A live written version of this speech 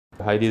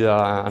I did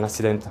an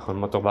accident on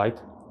motorbike.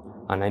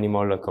 An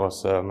animal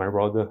crossed my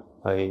road.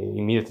 I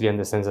immediately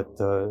understand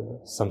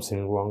that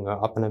something wrong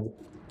happened.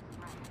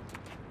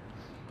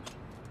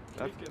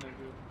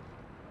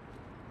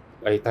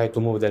 I tried to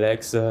move the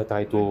legs,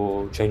 tried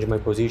to change my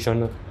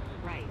position.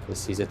 I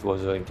see that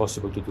was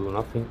impossible to do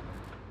nothing.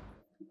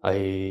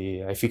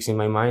 I fixed in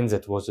my mind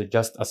that was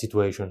just a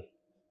situation.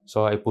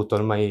 So I put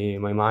all my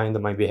mind,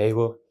 my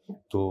behavior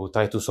to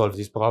try to solve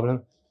this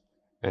problem.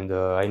 And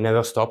I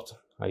never stopped.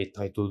 I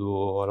tried to do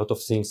a lot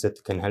of things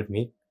that can help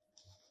me.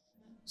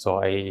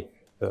 So I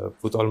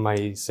put all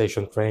my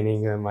session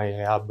training, my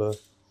rehab,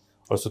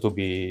 also to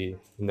be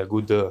in a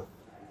good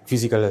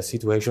physical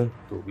situation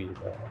to be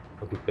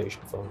a good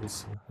patient for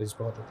this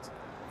project.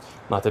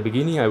 At the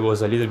beginning, I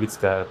was a little bit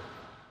scared,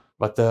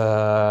 but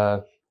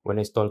when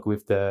I talked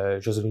with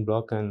Jocelyn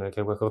Bloch and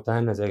Grégoire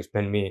Cortin, they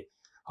explained me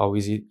how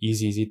easy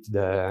is it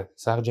the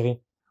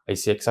surgery. I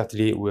see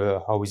exactly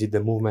how is it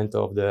the movement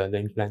of the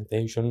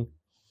implantation,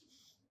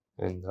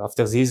 and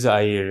after this,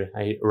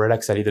 I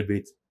relax a little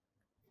bit.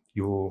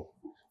 You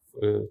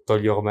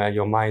told your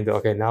mind,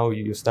 okay, now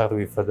you start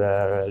with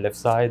the left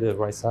side, the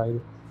right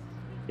side.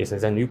 Yes,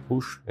 and then you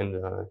push and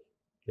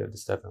you have the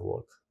step and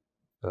walk.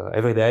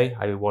 Every day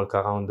I walk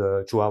around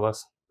 2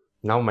 hours.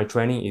 Now my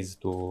training is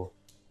to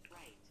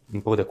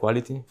improve the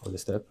quality of the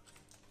step,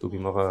 to be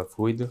more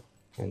fluid,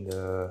 and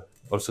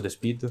also the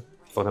speed.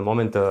 For the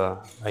moment,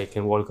 I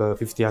can walk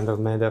 1,500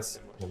 meters.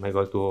 My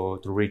goal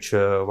to reach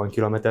 1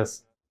 kilometer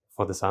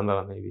for the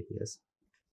summer, maybe, yes.